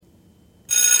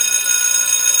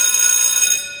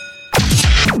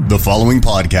The following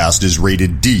podcast is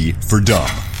rated D for dumb.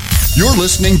 You're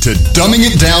listening to Dumbing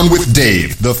It Down with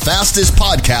Dave, the fastest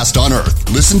podcast on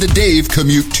earth. Listen to Dave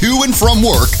commute to and from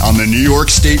work on the New York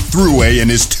State Thruway in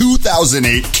his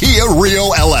 2008 Kia Rio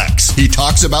LX. He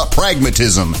talks about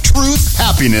pragmatism, truth,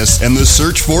 happiness, and the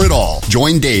search for it all.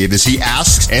 Join Dave as he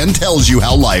asks and tells you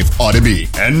how life ought to be.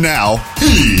 And now,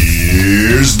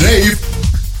 here's Dave.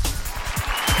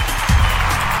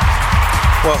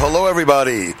 Well, hello,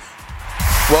 everybody.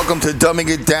 Welcome to Dumbing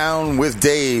It Down with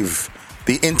Dave,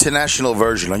 the international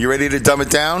version. Are you ready to dumb it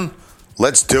down?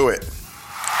 Let's do it.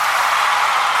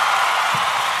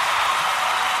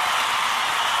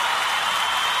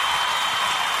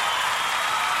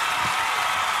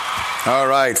 All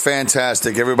right,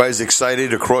 fantastic. Everybody's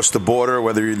excited across the border,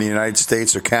 whether you're in the United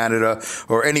States or Canada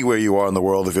or anywhere you are in the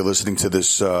world. If you're listening to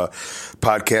this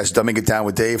podcast, Dumbing It Down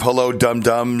with Dave. Hello,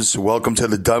 dum-dums. Welcome to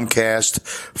the Dumbcast.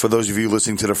 For those of you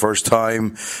listening to the first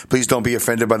time, please don't be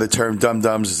offended by the term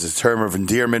dum-dums. It's a term of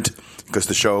endearment because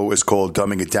the show is called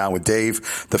Dumbing It Down with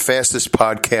Dave, the fastest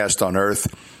podcast on earth.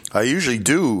 I usually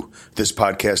do this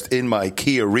podcast in my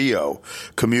Kia Rio,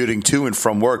 commuting to and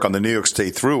from work on the New York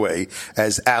State Thruway,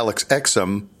 as Alex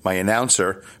Exum, my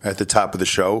announcer at the top of the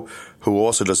show, who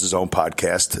also does his own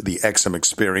podcast, The Exum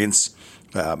Experience.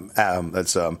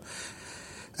 That's Alan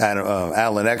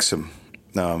Exum.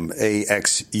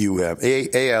 A-X-U-M.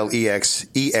 A-L-E-X-E-X-U-M.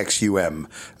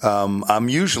 I'm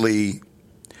usually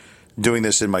doing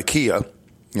this in my Kia.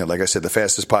 You know, like I said, the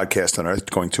fastest podcast on earth,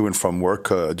 going to and from work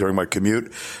during my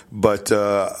commute. But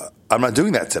I'm not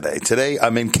doing that today. Today,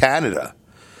 I'm in Canada.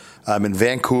 I'm in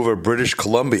Vancouver, British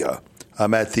Columbia.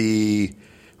 I'm at the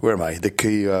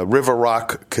River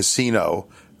Rock Casino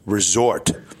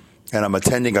Resort. And I'm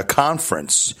attending a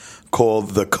conference called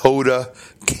the CODA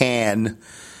Can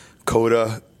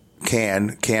for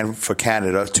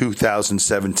Canada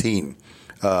 2017.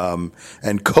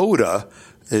 And CODA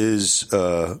is it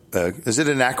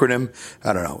an acronym?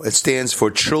 I don't know. It stands for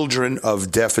Children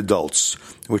of Deaf Adults,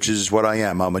 which is what I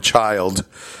am. I'm a child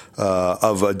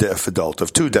of a deaf adult,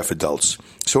 of two deaf adults.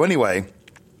 So anyway,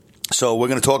 we're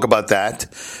going to talk about that.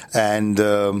 And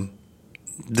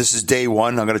this is day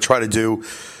one. I'm going to try to do,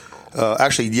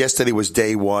 actually yesterday was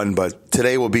day one, but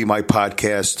today will be my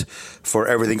podcast for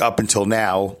everything up until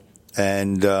now.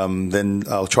 And then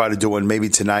I'll try to do one maybe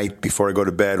tonight before I go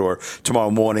to bed or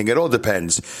tomorrow morning. It all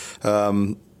depends.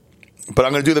 But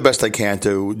I'm going to do the best I can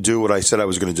to do what I said I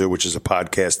was going to do, which is a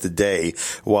podcast a day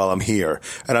while I'm here.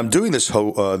 And I'm doing this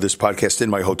podcast in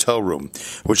my hotel room,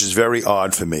 which is very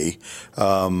odd for me.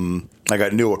 I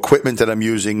got new equipment that I'm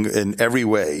using in every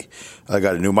way. I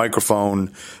got a new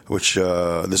microphone, which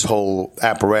this whole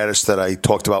apparatus that I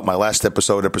talked about in my last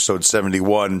episode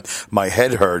 71, My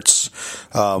Head Hurts,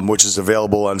 which is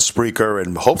available on Spreaker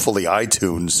and hopefully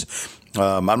iTunes.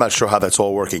 I'm not sure how that's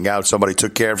all working out. Somebody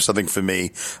took care of something for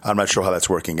me. I'm not sure how that's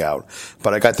working out.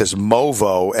 But I got this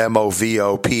Movo,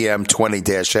 M-O-V-O,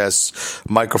 PM20-S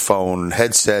microphone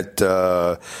headset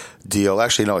deal.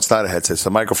 Actually, no, it's not a headset. It's a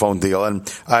microphone deal, and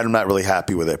I'm not really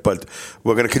happy with it. But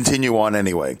we're going to continue on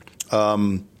anyway.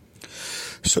 So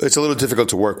it's a little difficult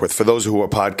to work with. For those who are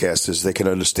podcasters, they can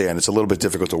understand. It's a little bit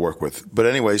difficult to work with. But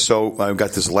anyway, so I've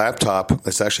got this laptop.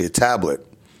 It's actually a tablet.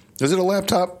 Is it a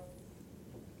laptop?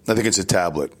 I think it's a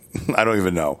tablet. I don't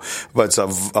even know. But it's a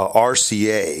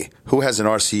RCA. Who has an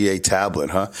RCA tablet,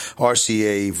 huh?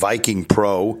 RCA Viking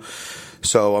Pro.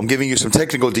 So I'm giving you some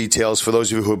technical details for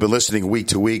those of you who have been listening week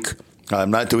to week.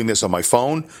 I'm not doing this on my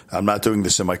phone. I'm not doing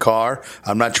this in my car.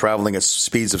 I'm not traveling at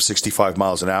speeds of 65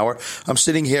 miles an hour. I'm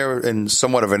sitting here in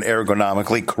somewhat of an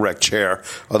ergonomically correct chair,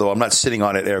 although I'm not sitting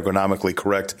on it ergonomically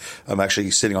correct. I'm actually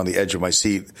sitting on the edge of my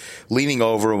seat, leaning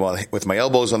over with my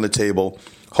elbows on the table,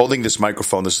 holding this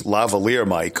microphone, this lavalier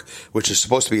mic, which is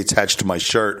supposed to be attached to my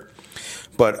shirt.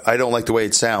 But I don't like the way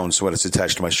it sounds when it's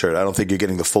attached to my shirt. I don't think you're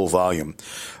getting the full volume.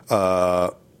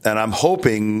 And I'm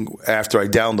hoping after I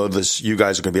download this, you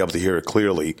guys are going to be able to hear it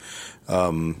clearly.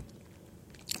 It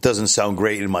doesn't sound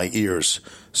great in my ears.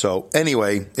 So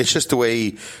anyway, it's just the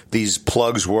way these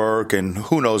plugs work, and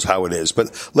who knows how it is.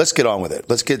 But let's get on with it.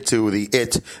 Let's get to the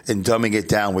and dumbing it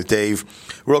down with Dave.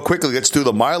 Real quickly, let's do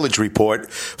the mileage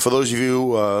report. For those of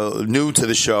you new to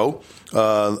the show,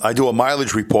 I do a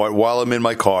mileage report while I'm in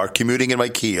my car, commuting in my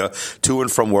Kia to and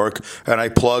from work, and I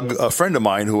plug a friend of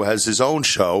mine who has his own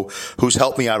show, who's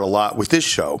helped me out a lot with this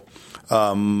show.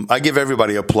 I give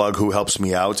everybody a plug who helps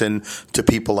me out, and to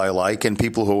people I like and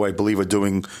people who I believe are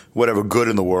doing whatever good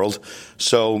in the world.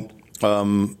 So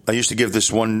I used to give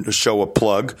this one show a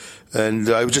plug, and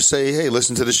I would just say, hey,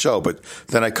 listen to the show. But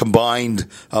then I combined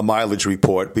a mileage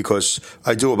report because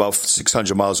I do about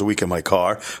 600 miles a week in my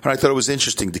car. And I thought it was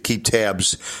interesting to keep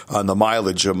tabs on the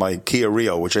mileage of my Kia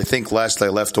Rio, which I think last I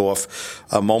left off,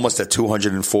 I'm almost at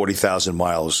 240,000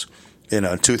 miles in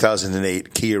a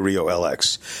 2008 Kia Rio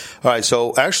LX. All right,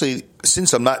 so actually,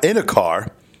 since I'm not in a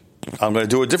car, I'm going to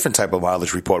do a different type of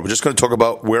mileage report. We're just going to talk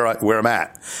about where I'm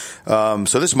at.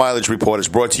 So this mileage report is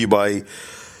brought to you by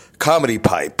Comedy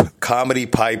Pipe,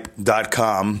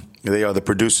 comedypipe.com. They are the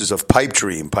producers of Pipe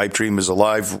Dream. Pipe Dream is a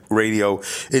live radio,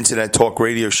 internet talk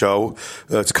radio show.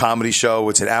 It's a comedy show.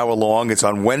 It's an hour long. It's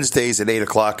on Wednesdays at 8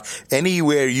 o'clock,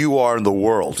 anywhere you are in the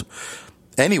world.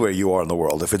 Anywhere you are in the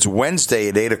world. If it's Wednesday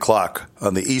at 8 o'clock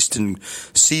on the eastern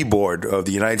seaboard of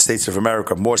the United States of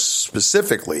America, more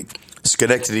specifically,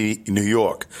 Schenectady, New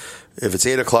York. If it's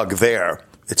 8 o'clock there,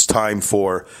 it's time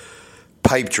for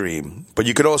Pipe Dream. But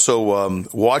you could also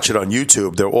watch it on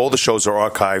YouTube. All the shows are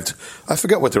archived. I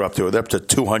forget what they're up to. They're up to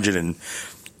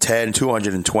 210,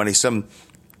 220,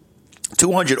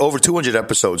 over 200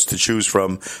 episodes to choose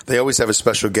from. They always have a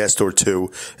special guest or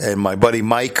two. And my buddy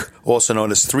Mike, also known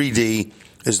as 3D,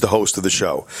 is the host of the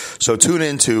show. So tune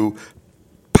in to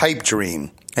Pipe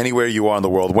Dream, anywhere you are in the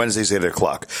world, Wednesdays at 8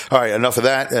 o'clock. All right, enough of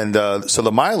that. And so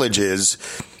the mileage is,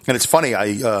 and it's funny,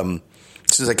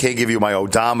 since I can't give you my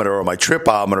odometer or my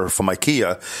tripometer for my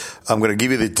Kia, I'm going to give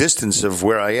you the distance of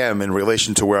where I am in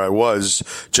relation to where I was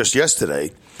just yesterday.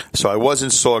 So I was in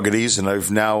Saugerties, and I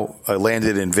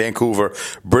landed in Vancouver,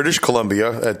 British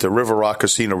Columbia at the River Rock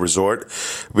Casino Resort.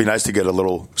 It'd be nice to get a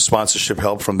little sponsorship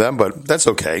help from them, but that's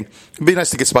okay. It'd be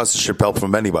nice to get sponsorship help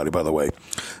from anybody, by the way.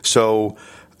 So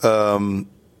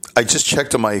I just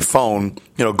checked on my phone,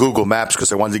 Google Maps,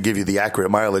 because I wanted to give you the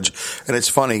accurate mileage. And it's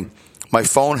funny, my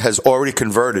phone has already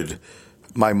converted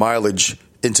my mileage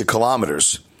into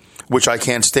kilometers, which I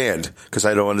can't stand because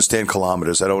I don't understand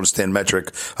kilometers. I don't understand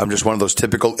metric. I'm just one of those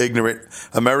typical ignorant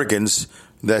Americans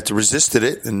that resisted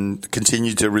it and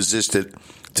continue to resist it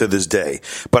to this day.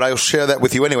 But I'll share that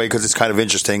with you anyway because it's kind of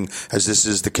interesting, as this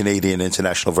is the Canadian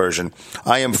international version.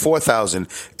 I am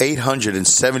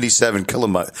 4,877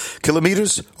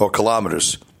 kilometers or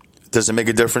kilometers. Does it make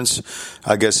a difference?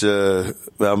 I guess I'm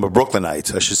a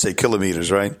Brooklynite. I should say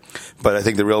kilometers, right? But I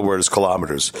think the real word is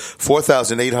kilometers.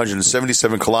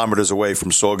 4,877 kilometers away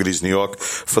from Saugerties, New York.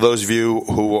 For those of you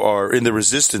who are in the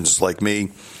resistance, like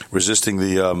me, resisting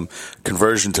the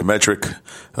conversion to metric,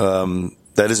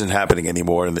 that isn't happening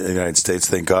anymore in the United States,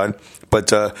 thank God. But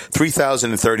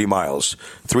 3,030 miles.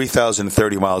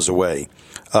 3,030 miles away.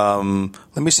 Let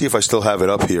me see if I still have it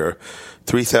up here.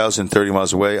 3,030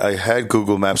 miles away. I had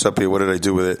Google Maps up here. What did I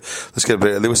do with it? Let's get a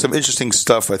bit. There was some interesting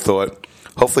stuff, I thought.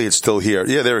 Hopefully it's still here.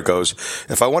 Yeah, there it goes.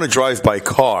 If I want to drive by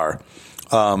car,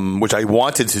 which I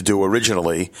wanted to do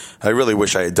originally, I really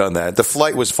wish I had done that. The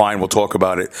flight was fine. We'll talk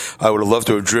about it. I would have loved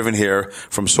to have driven here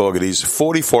from Saugerties.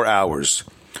 44 hours.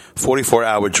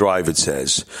 44-hour drive, it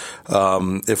says.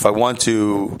 If I want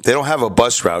to, they don't have a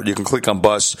bus route. You can click on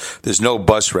bus. There's no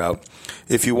bus route.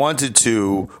 If you wanted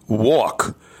to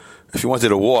walk,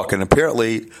 and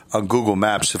apparently on Google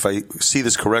Maps, if I see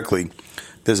this correctly,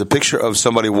 there's a picture of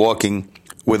somebody walking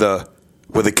with a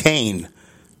cane.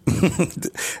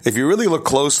 If you really look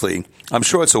closely, I'm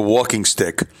sure it's a walking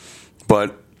stick,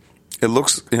 but it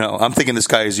looks, I'm thinking this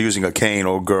guy is using a cane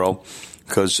or girl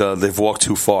because they've walked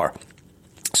too far.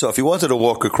 So if you wanted to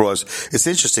walk across, it's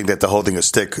interesting that they're holding a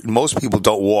stick. Most people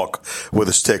don't walk with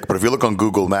a stick, but if you look on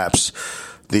Google Maps,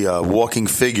 the walking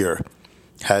figure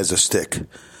has a stick.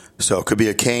 So it could be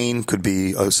a cane, could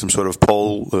be some sort of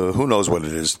pole, who knows what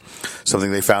it is.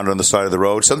 Something they found on the side of the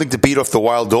road, something to beat off the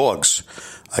wild dogs,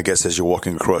 I guess, as you're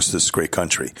walking across this great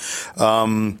country.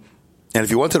 And if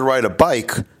you wanted to ride a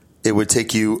bike, it would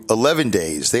take you 11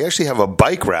 days. They actually have a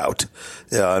bike route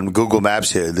on Google Maps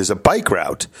here. There's a bike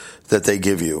route that they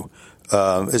give you.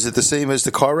 Is it the same as the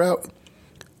car route?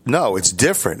 No, it's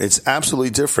different. It's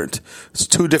absolutely different. It's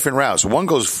two different routes. One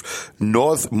goes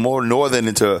more northern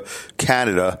into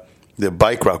Canada. The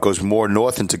bike route goes more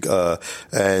north into,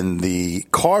 and the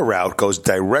car route goes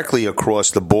directly across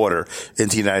the border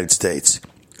into the United States.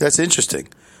 That's interesting.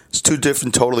 It's two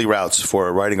different totally routes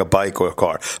for riding a bike or a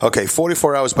car. Okay,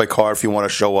 44 hours by car if you want to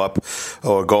show up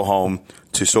or go home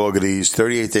to Saugerties,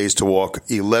 38 days to walk,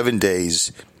 11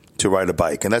 days to ride a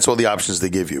bike. And that's all the options they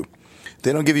give you.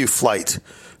 They don't give you flight.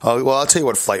 Well, I'll tell you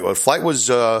what flight was. Flight was,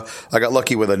 I got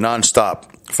lucky with a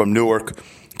nonstop from Newark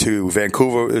to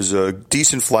Vancouver. It was a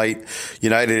decent flight.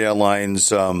 United Airlines,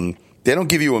 they don't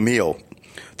give you a meal.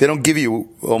 they don't give you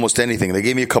almost anything. They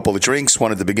gave me a couple of drinks,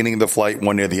 one at the beginning of the flight,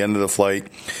 one near the end of the flight.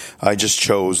 I just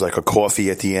chose like a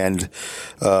coffee at the end,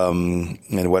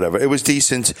 and whatever. It was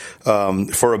decent.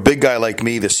 For a big guy like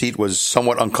me, the seat was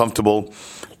somewhat uncomfortable,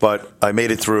 but I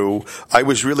made it through. I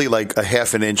was really like a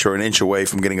half an inch or an inch away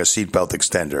from getting a seatbelt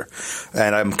extender,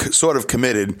 and I'm sort of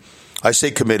committed. I say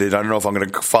committed. I don't know if I'm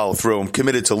going to follow through. I'm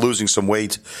committed to losing some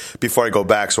weight before I go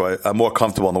back, so I'm more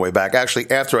comfortable on the way back. Actually,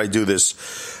 after I do this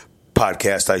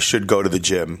podcast, I should go to the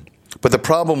gym. But the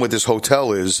problem with this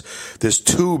hotel is there's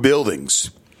two buildings.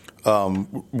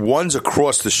 One's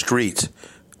across the street.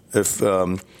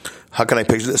 How can I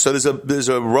picture this? So there's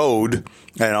a road,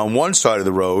 and on one side of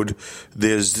the road,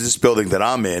 there's this building that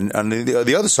I'm in. On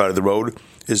the other side of the road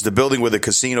is the building where the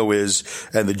casino is,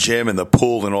 and the gym and the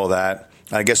pool and all that.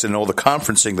 I guess in all the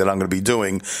conferencing that I'm going to be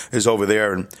doing is over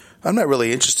there, and I'm not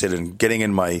really interested in getting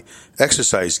in my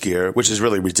exercise gear, which is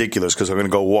really ridiculous because I'm going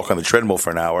to go walk on the treadmill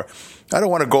for an hour. I don't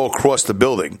want to go across the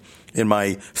building in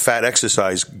my fat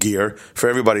exercise gear for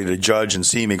everybody to judge and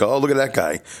see me go, oh, look at that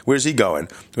guy. Where's he going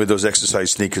with those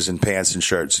exercise sneakers and pants and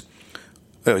shirts?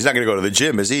 Oh, he's not going to go to the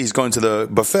gym, is he? He's going to the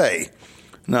buffet.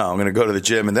 No, I'm going to go to the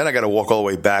gym, and then I got to walk all the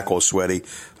way back all sweaty.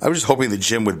 I was just hoping the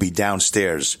gym would be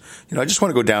downstairs. I just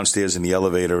want to go downstairs in the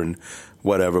elevator and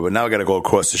whatever, but now I got to go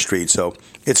across the street. So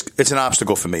it's an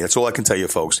obstacle for me. That's all I can tell you,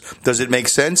 folks. Does it make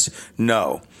sense?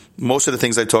 No. Most of the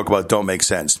things I talk about don't make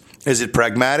sense. Is it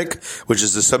pragmatic, which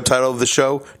is the subtitle of the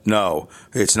show? No,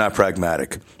 it's not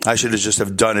pragmatic. I should have just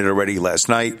have done it already last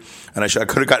night, and I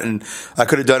could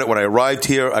have done it when I arrived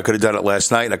here. I could have done it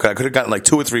last night. I could have gotten like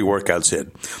 2 or 3 workouts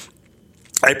in.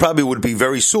 I probably would be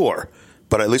very sore,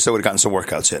 but at least I would have gotten some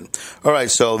workouts in. All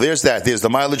right, so there's that. There's the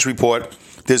mileage report.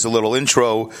 There's a little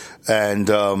intro, and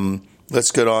let's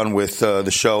get on with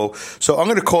the show. So I'm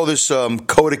going to call this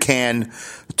CODA Can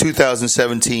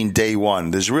 2017 Day 1.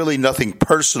 There's really nothing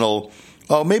personal.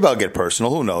 Oh, maybe I'll get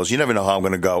personal. Who knows? You never know how I'm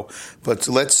going to go. But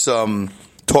let's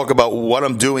talk about what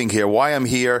I'm doing here, why I'm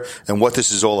here, and what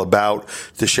this is all about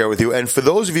to share with you. And for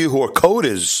those of you who are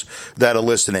CODAs that are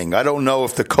listening, I don't know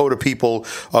if the CODA people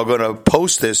are going to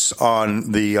post this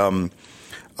on the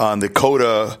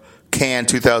CODA Can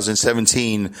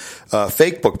 2017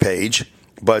 Fakebook page.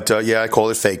 But, yeah, I call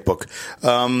it Fakebook.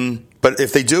 But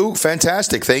if they do,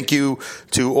 fantastic. Thank you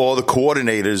to all the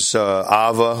coordinators,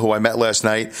 Ava, who I met last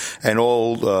night, and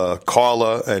all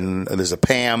Carla, and there's a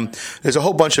Pam. There's a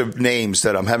whole bunch of names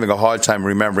that I'm having a hard time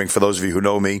remembering. For those of you who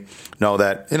know me, know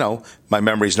that, my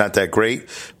memory's not that great.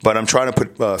 But I'm trying to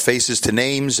put faces to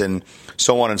names and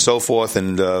so on and so forth,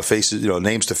 and faces,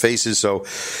 names to faces. So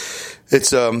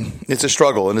it's a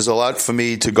struggle, and there's a lot for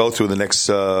me to go through the next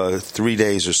 3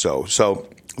 days or so. So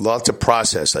a lot to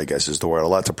process, I guess is the word. A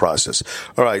lot to process.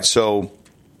 All right, so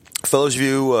for those of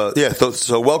you,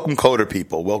 so welcome CODA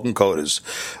people, welcome CODAs.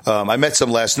 I met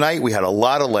some last night. We had a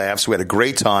lot of laughs. We had a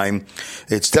great time.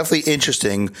 It's definitely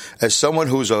interesting. As someone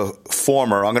who's a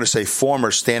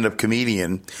former stand-up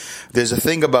comedian, there's a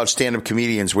thing about stand-up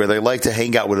comedians where they like to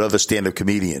hang out with other stand-up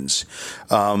comedians.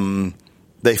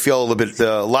 They feel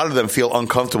a lot of them feel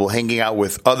uncomfortable hanging out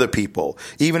with other people,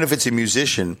 even if it's a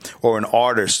musician or an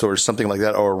artist or something like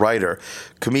that, or a writer.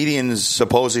 Comedians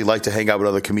supposedly like to hang out with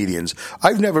other comedians.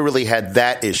 I've never really had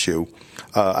that issue.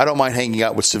 I don't mind hanging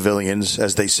out with civilians,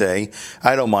 as they say.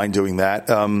 I don't mind doing that.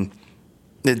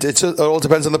 It all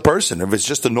depends on the person. If it's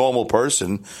just a normal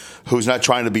person who's not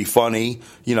trying to be funny,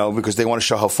 because they want to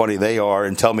show how funny they are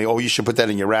and tell me, oh, you should put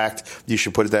that in your act. You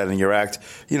should put that in your act.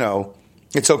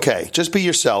 It's okay. Just be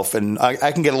yourself, and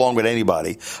I can get along with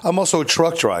anybody. I'm also a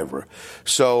truck driver,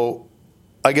 so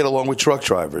I get along with truck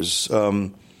drivers.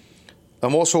 I'm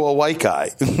also a white guy.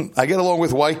 I get along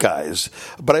with white guys,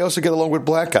 but I also get along with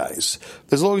black guys.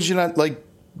 As long as you're not,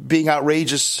 being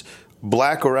outrageous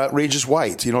black or outrageous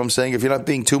white. You know what I'm saying? If you're not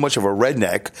being too much of a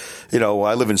redneck,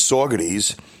 I live in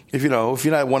Saugerties. If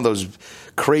you're not one of those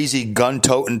crazy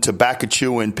gun-toting,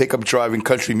 tobacco-chewing, pickup driving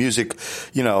country music,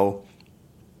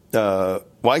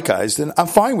 white guys, then I'm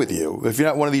fine with you. If you're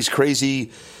not one of these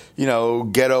crazy,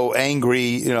 ghetto,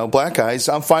 angry, black guys,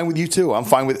 I'm fine with you too. I'm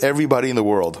fine with everybody in the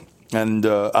world. And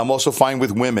I'm also fine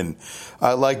with women.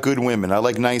 I like good women. I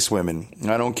like nice women.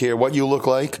 I don't care what you look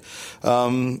like.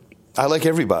 I like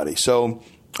everybody. So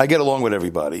I get along with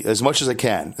everybody as much as I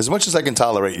can. As much as I can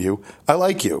tolerate you, I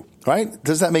like you, right?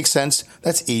 Does that make sense?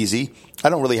 That's easy. I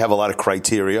don't really have a lot of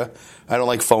criteria. I don't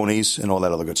like phonies and all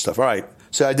that other good stuff. All right.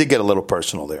 So I did get a little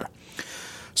personal there.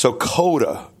 So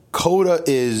CODA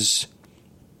is,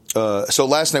 so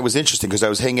last night was interesting because I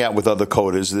was hanging out with other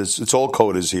CODAs. It's all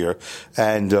CODAs here.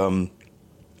 And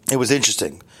it was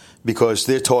interesting because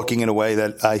they're talking in a way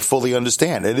that I fully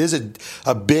understand. It is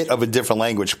a bit of a different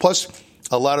language. Plus,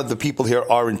 a lot of the people here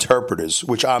are interpreters,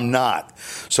 which I'm not.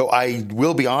 So I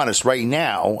will be honest, right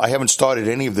now, I haven't started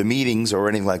any of the meetings or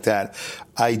anything like that.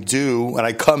 I do, and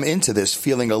I come into this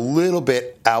feeling a little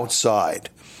bit outside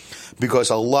because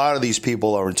a lot of these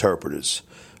people are interpreters.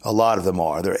 A lot of them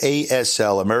are. They're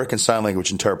ASL, American Sign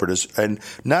Language interpreters. And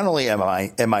not only am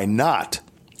I not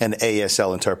an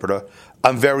ASL interpreter,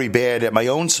 I'm very bad at my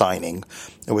own signing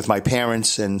with my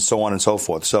parents and so on and so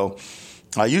forth. So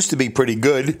I used to be pretty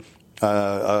good.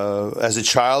 As a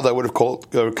child, I would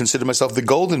have considered myself the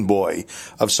golden boy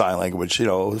of sign language.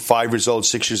 5 years old,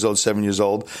 6 years old, 7 years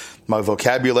old. My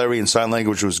vocabulary in sign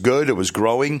language was good. It was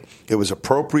growing. It was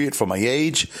appropriate for my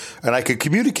age, and I could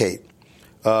communicate.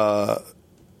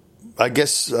 I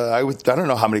guess I don't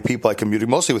know how many people I communicate,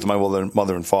 mostly with my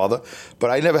mother and father,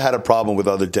 but I never had a problem with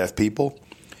other deaf people.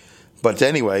 But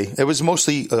anyway, it was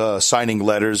mostly signing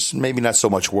letters, maybe not so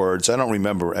much words. I don't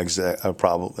remember I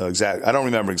don't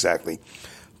remember exactly,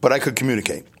 but I could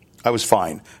communicate. I was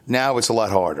fine. Now it's a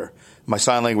lot harder. My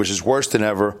sign language is worse than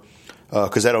ever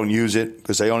because I don't use it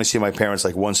because I only see my parents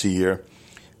like once a year,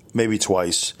 maybe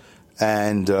twice,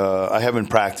 and I haven't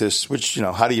practiced. Which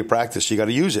how do you practice? You got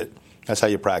to use it. That's how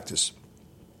you practice.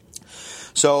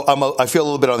 So I feel a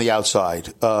little bit on the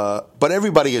outside, but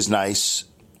everybody is nice.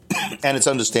 And it's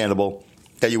understandable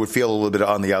that you would feel a little bit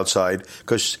on the outside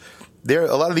because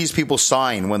a lot of these people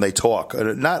sign when they talk.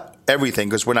 Not everything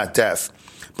because we're not deaf,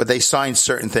 but they sign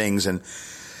certain things. And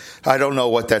I don't know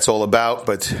what that's all about,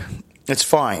 but it's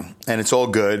fine. And it's all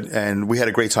good. And we had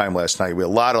a great time last night. We had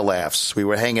a lot of laughs. We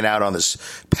were hanging out on this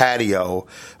patio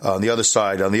on the other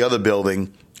side, on the other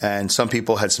building. And some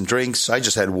people had some drinks. I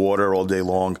just had water all day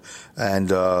long.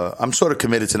 And I'm sort of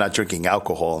committed to not drinking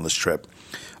alcohol on this trip.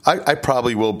 I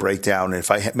probably will break down. If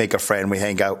I make a friend, we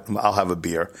hang out, I'll have a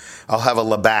beer. I'll have a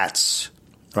Labatt's,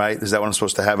 right? Is that what I'm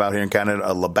supposed to have out here in Canada?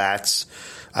 A Labatt's?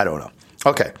 I don't know.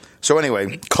 Okay. So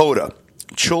anyway, CODA,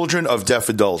 Children of Deaf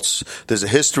Adults. There's a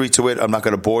history to it. I'm not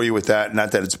going to bore you with that.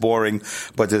 Not that it's boring,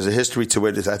 but there's a history to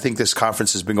it. I think this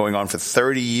conference has been going on for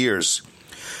 30 years.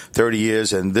 30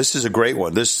 years, and this is a great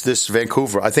one. This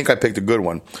Vancouver, I think I picked a good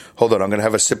one. Hold on, I'm going to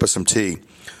have a sip of some tea.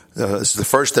 This is the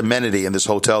first amenity in this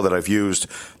hotel that I've used,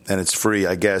 and it's free,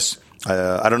 I guess.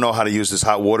 I don't know how to use this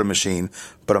hot water machine,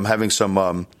 but I'm having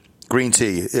some green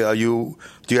tea. Do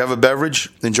you have a beverage?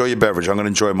 Enjoy your beverage. I'm going to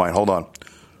enjoy mine. Hold on.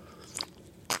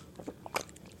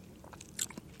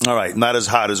 All right, not as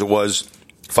hot as it was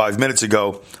 5 minutes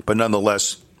ago, but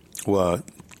nonetheless,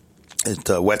 it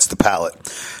wets the palate.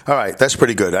 All right, that's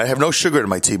pretty good. I have no sugar in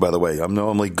my tea, by the way. I'm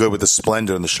normally good with the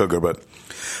Splenda and the sugar, but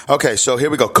okay. So here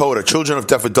we go. CODA, Children of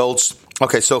Deaf Adults.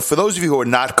 Okay, so for those of you who are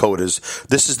not CODAs,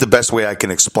 this is the best way I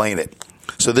can explain it.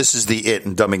 So this is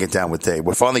and dumbing it down with Dave.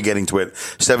 We're finally getting to it.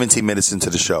 17 minutes into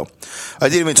the show. I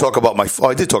didn't even talk about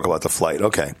I did talk about the flight.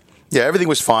 Okay. Yeah, everything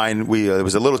was fine. There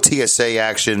was a little TSA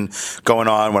action going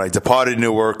on when I departed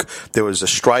Newark. There was a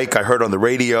strike. I heard on the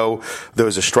radio there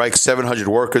was a strike. 700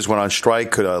 workers went on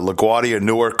strike at LaGuardia,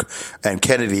 Newark, and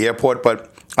Kennedy Airport.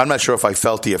 But I'm not sure if I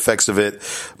felt the effects of it.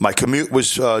 My commute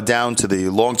was down to the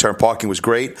long-term parking was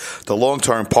great. The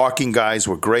long-term parking guys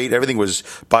were great. Everything was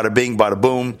bada bing, bada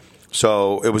boom.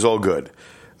 So it was all good.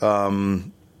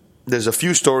 There's a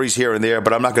few stories here and there,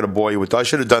 but I'm not going to bore you with. I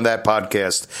should have done that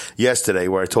podcast yesterday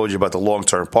where I told you about the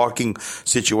long-term parking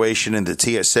situation and the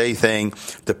TSA thing,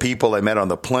 the people I met on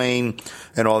the plane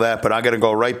and all that. But I'm going to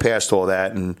go right past all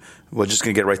that, and we're just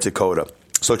going to get right to CODA.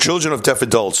 So Children of Deaf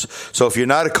Adults. So if you're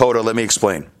not a CODA, let me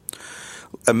explain.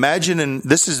 Imagine, and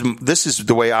this is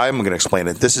the way I'm going to explain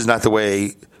it. This is not the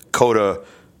way CODA,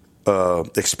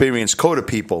 experienced CODA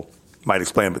people might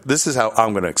explain it, but this is how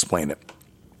I'm going to explain it.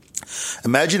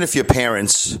 Imagine if your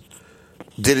parents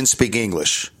didn't speak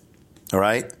English, all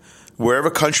right? Wherever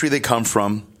country they come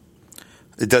from,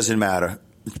 it doesn't matter.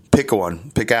 Pick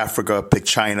one. Pick Africa, pick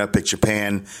China, pick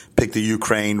Japan, pick the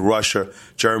Ukraine, Russia,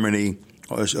 Germany,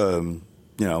 some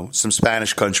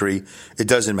Spanish country. It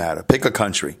doesn't matter. Pick a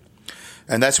country.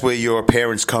 And that's where your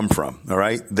parents come from, all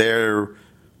right? They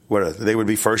would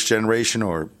be first generation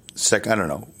or second, I don't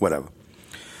know, whatever.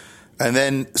 And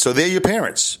then, so they're your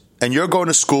parents. And you're going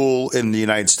to school in the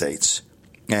United States,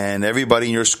 and everybody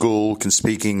in your school can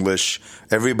speak English.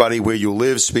 Everybody where you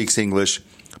live speaks English,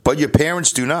 but your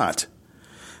parents do not,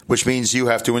 which means you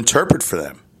have to interpret for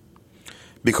them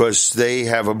because they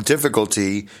have a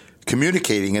difficulty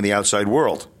communicating in the outside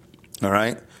world. All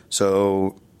right?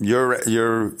 So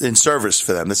you're in service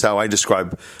for them. That's how I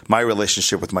describe my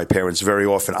relationship with my parents very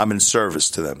often. I'm in service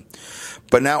to them.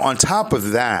 But now on top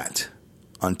of that,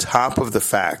 on top of the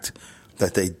fact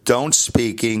that they don't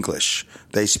speak English,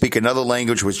 they speak another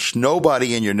language which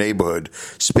nobody in your neighborhood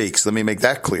speaks. Let me make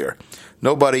that clear.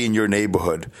 Nobody in your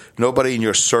neighborhood, nobody in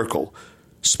your circle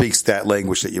speaks that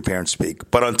language that your parents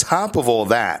speak. But on top of all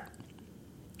that,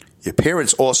 your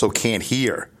parents also can't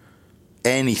hear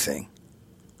anything.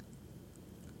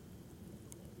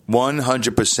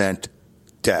 100%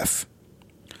 deaf.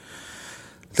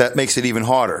 That makes it even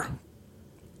harder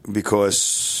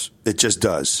because it just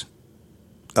does.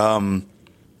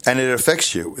 And it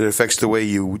affects you. It affects the way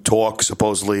you talk,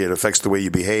 supposedly. It affects the way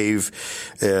you behave.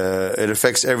 It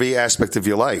affects every aspect of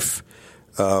your life.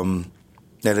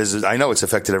 I know it's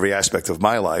affected every aspect of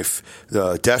my life.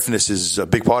 Deafness is a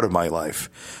big part of my life.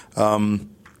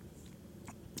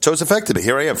 So it's affected me.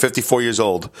 Here I am, 54 years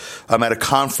old. I'm at a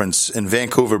conference in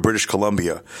Vancouver, British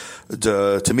Columbia,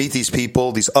 to meet these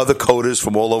people, these other CODAs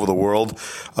from all over the world.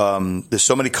 There's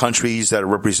so many countries that are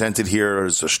represented here.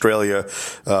 There's Australia.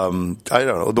 I don't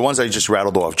know, the ones I just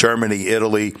rattled off, Germany,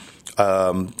 Italy.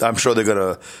 I'm sure they're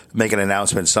going to make an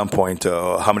announcement at some point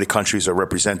how many countries are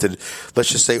represented. Let's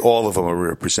just say all of them are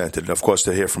represented. Of course,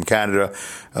 they're here from Canada.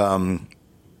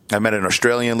 I met an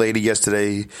Australian lady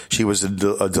yesterday. She was a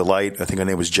delight. I think her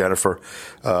name was Jennifer.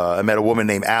 I met a woman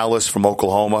named Alice from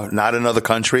Oklahoma, not another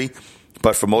country,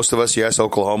 but for most of us, yes,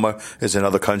 Oklahoma is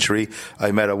another country.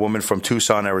 I met a woman from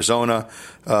Tucson, Arizona.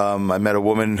 I met a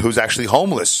woman who's actually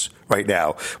homeless right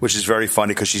now, which is very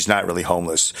funny because she's not really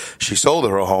homeless. She sold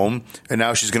her home, and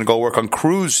now she's going to go work on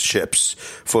cruise ships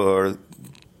for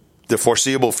the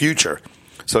foreseeable future.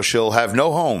 So she'll have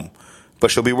no home, but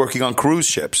she'll be working on cruise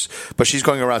ships. But she's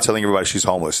going around telling everybody she's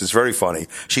homeless. It's very funny.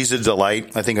 She's a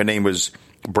delight. I think her name was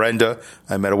Brenda.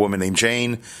 I met a woman named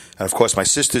Jane. And, of course, my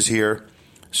sister's here.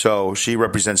 So she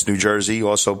represents New Jersey,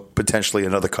 also potentially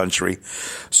another country.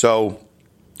 So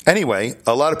anyway,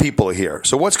 a lot of people are here.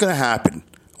 So what's going to happen?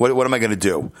 What am I going to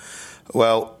do?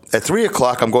 Well, at 3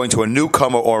 o'clock, I'm going to a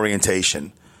newcomer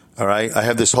orientation. All right? I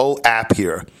have this whole app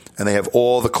here, and they have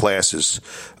all the classes.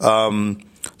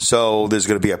 So there's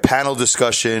going to be a panel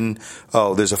discussion.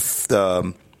 Oh, there's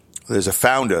a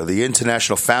founder, the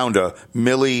international founder,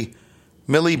 Millie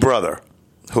Brother,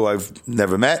 who I've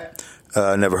never met,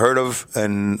 never heard of,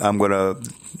 and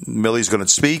Millie's going to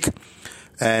speak.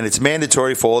 And it's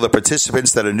mandatory for all the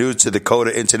participants that are new to the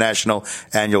CODA International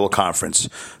Annual Conference.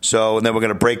 So, and then we're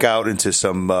going to break out into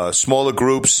some smaller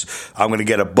groups. I'm going to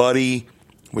get a buddy,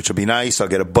 which will be nice. I'll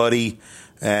get a buddy.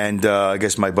 And I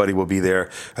guess my buddy will be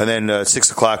there. And then at 6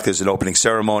 o'clock, there's an opening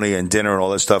ceremony and dinner and all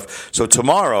that stuff. So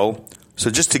tomorrow,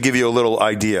 just to give you a little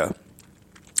idea,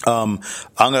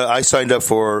 I signed up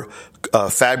for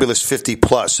Fabulous 50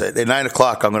 Plus. At 9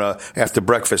 o'clock, after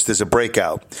breakfast, there's a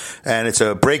breakout. And it's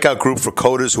a breakout group for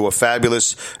CODAs who are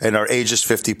fabulous and are ages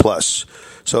 50 plus.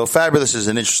 So fabulous is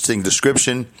an interesting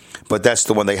description, but that's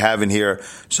the one they have in here.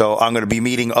 So I'm going to be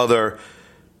meeting other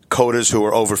CODAs who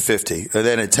are over 50. And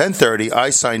then at 10:30,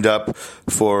 I signed up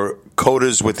for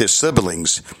CODAs with their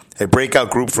siblings, a breakout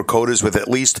group for CODAs with at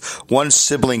least one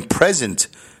sibling present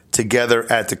together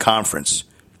at the conference.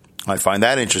 I find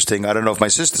that interesting. I don't know if my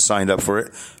sister signed up for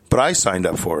it, but I signed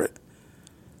up for it.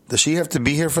 Does she have to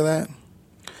be here for that?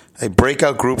 A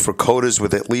breakout group for CODAs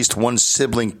with at least one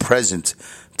sibling present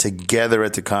together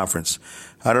at the conference.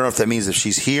 I don't know if that means if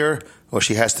she's here or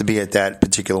she has to be at that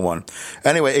particular one.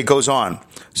 Anyway, it goes on.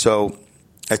 So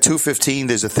at 2:15,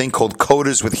 there's a thing called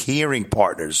CODAs with hearing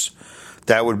partners.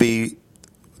 That would be,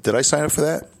 did I sign up for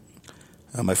that?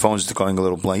 My phone's going a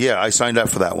little blank. Yeah, I signed up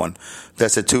for that one.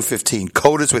 That's at 2:15.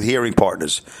 CODAs with hearing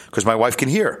partners, because my wife can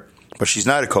hear, but she's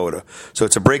not a CODA. So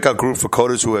it's a breakout group for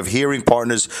CODAs who have hearing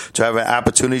partners to have an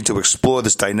opportunity to explore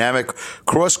this dynamic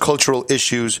cross-cultural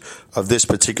issues of this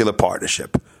particular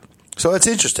partnership. So it's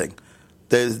interesting.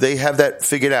 They have that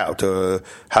figured out,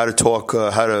 how to talk,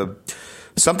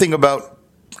 something about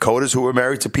CODAs who are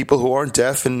married to people who aren't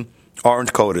deaf and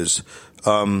aren't CODAs.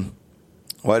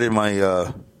 Why did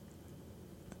my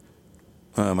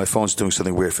phone's doing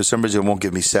something weird. For some reason, it won't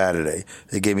give me Saturday.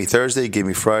 It gave me Thursday, it gave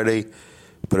me Friday,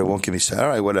 but it won't give me Saturday.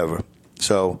 All right, whatever.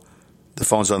 So the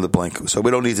phone's on the blink. So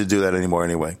we don't need to do that anymore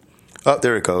anyway. Oh,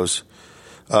 there it goes.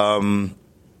 No,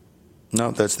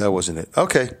 that wasn't it.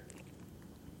 Okay.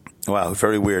 Wow,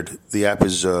 very weird. The app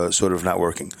is sort of not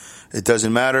working. It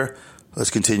doesn't matter. Let's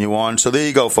continue on. So there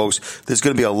you go, folks. There's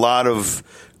going to be a lot of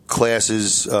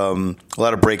classes, a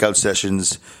lot of breakout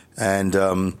sessions, and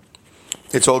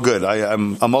it's all good.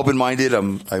 I'm open-minded.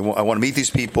 I want to meet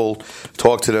these people,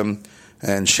 talk to them,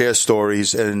 and share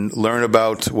stories and learn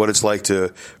about what it's like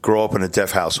to grow up in a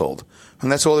deaf household.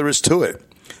 And that's all there is to it.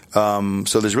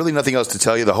 So there's really nothing else to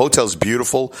tell you. The hotel's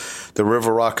beautiful. The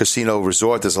River Rock Casino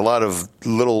Resort. There's a lot of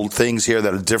little things here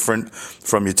that are different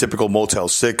from your typical Motel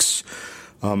 6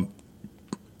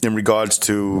 in regards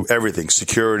to everything.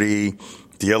 Security,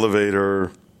 the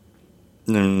elevator,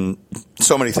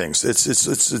 So many things.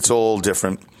 It's all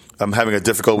different. I'm having a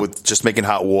difficult with just making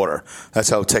hot water. That's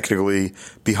how technically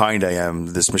behind I am.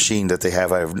 This machine that they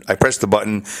have, I press the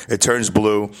button, it turns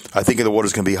blue. I think the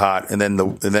water's going to be hot, and then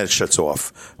it shuts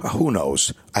off. Who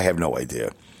knows? I have no idea.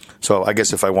 So I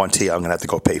guess if I want tea, I'm going to have to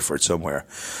go pay for it somewhere.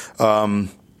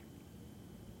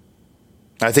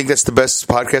 I think that's the best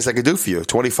podcast I could do for you.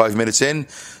 25 minutes in.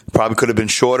 Probably could have been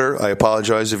shorter. I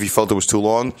apologize if you felt it was too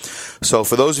long. So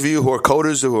for those of you who are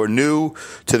coders, who are new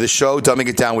to the show, Dumbing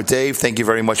It Down with Dave, thank you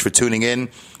very much for tuning in.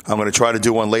 I'm going to try to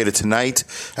do one later tonight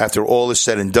after all is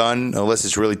said and done, unless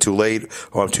it's really too late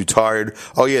or I'm too tired.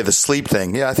 Oh, yeah, the sleep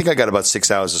thing. Yeah, I think I got about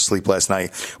 6 hours of sleep last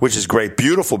night, which is great.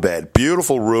 Beautiful bed,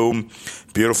 beautiful room,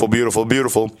 beautiful, beautiful,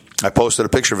 beautiful. I posted a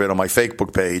picture of it on my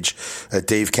Facebook page at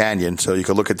Dave Canyon, so you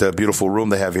can look at the beautiful room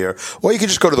they have here. Or you can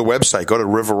just go to the website, go to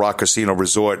River Rock Casino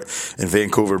Resort in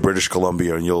Vancouver, British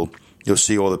Columbia, and you'll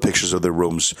see all the pictures of the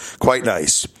rooms. Quite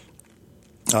nice.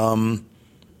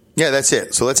 Yeah, that's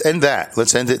it. So let's end that.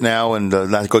 Let's end it now and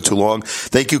not go too long.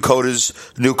 Thank you, coders,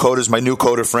 new coders, my new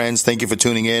coder friends. Thank you for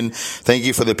tuning in. Thank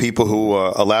you for the people who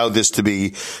allowed this to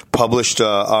be published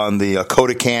on the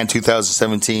CODA Can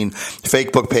 2017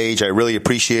 Facebook page. I really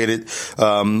appreciate it.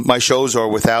 My shows are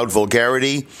without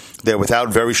vulgarity. They're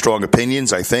without very strong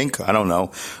opinions, I think. I don't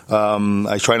know.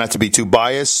 I try not to be too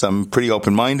biased. I'm pretty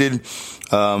open-minded.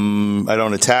 I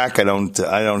don't attack. I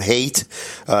don't hate.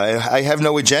 I have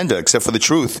no agenda except for the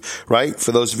truth, right?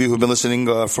 For those of you who've been listening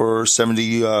for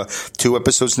 72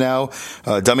 episodes now,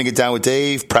 Dumbing It Down with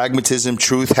Dave, pragmatism,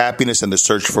 truth, happiness, and the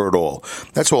search for it all.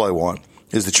 That's all I want,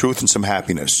 is the truth and some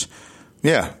happiness.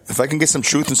 Yeah, if I can get some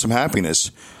truth and some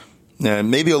happiness,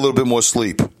 maybe a little bit more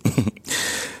sleep.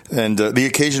 And the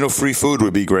occasional free food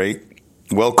would be great.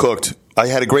 Well cooked. I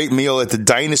had a great meal at the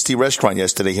Dynasty restaurant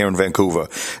yesterday here in Vancouver.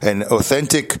 An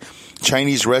authentic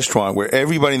Chinese restaurant where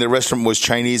everybody in the restaurant was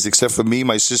Chinese except for me,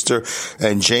 my sister,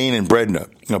 and Jane and Brenda.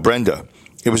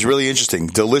 It was really interesting.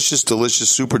 Delicious, delicious,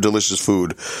 super delicious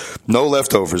food. No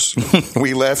leftovers.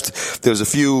 We left. There was a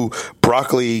few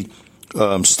broccoli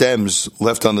stems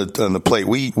left on the plate.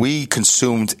 We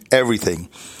consumed everything.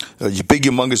 A big,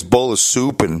 humongous bowl of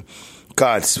soup and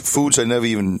God, foods I never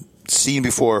even seen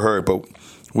before or heard, but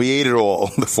we ate it all,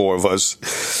 the four of us.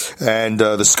 And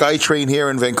the SkyTrain here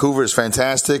in Vancouver is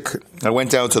fantastic. I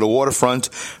went down to the waterfront,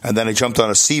 and then I jumped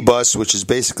on a sea bus, which is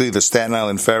basically the Staten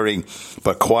Island ferry,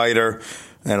 but quieter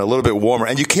and a little bit warmer.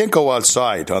 And you can't go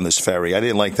outside on this ferry. I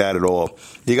didn't like that at all.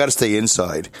 You got to stay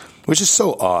inside, which is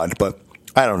so odd, but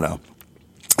I don't know.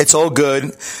 It's all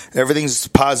good. Everything's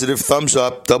positive. Thumbs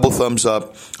up, double thumbs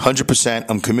up, 100%.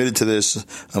 I'm committed to this.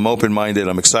 I'm open-minded.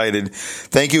 I'm excited.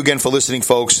 Thank you again for listening,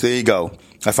 folks. There you go.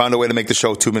 I found a way to make the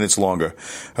show 2 minutes longer.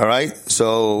 All right?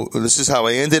 So this is how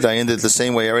I ended. I ended the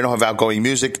same way. I don't have outgoing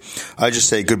music. I just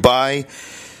say goodbye,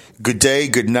 good day,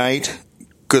 good night,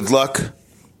 good luck,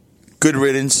 good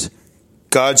riddance,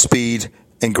 Godspeed,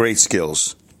 and great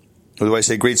skills. Or do I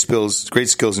say great skills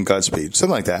and Godspeed?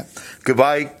 Something like that.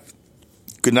 Goodbye.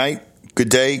 Good night, good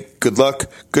day, good luck,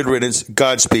 good riddance,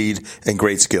 Godspeed, and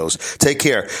great skills. Take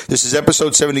care. This is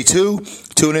episode 72.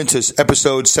 Tune into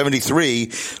episode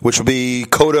 73, which will be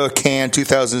CODA Can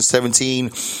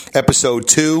 2017, episode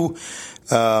 2.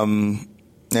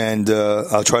 And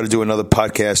I'll try to do another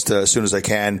podcast as soon as I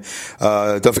can.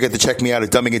 Don't forget to check me out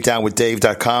at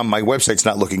dumbingitdownwithdave.com. My website's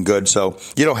not looking good, so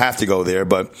you don't have to go there,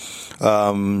 but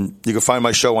you can find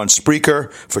my show on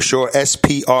Spreaker, for sure,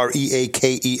 Spreaker,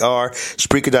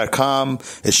 Spreaker.com.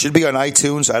 It should be on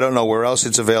iTunes. I don't know where else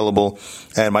it's available.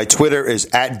 And my Twitter is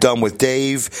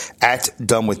 @dumbwithdave,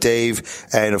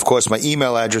 @dumbwithdave. And, of course, my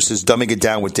email address is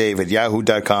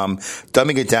dumbingitdownwithdave@yahoo.com,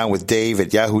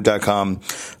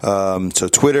 dumbingitdownwithdave@yahoo.com. So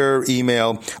Twitter,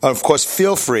 email. Of course,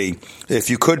 feel free, if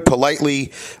you could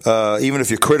politely, even if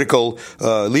you're critical,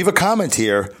 leave a comment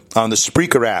here on the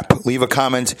Spreaker app. Leave a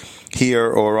comment here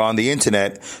or on the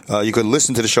internet. You can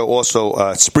listen to the show also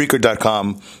at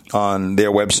Spreaker.com on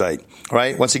their website. All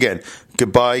right? Once again,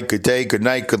 goodbye, good day, good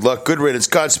night, good luck, good riddance,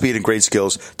 Godspeed, and great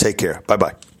skills. Take care.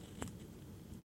 Bye-bye.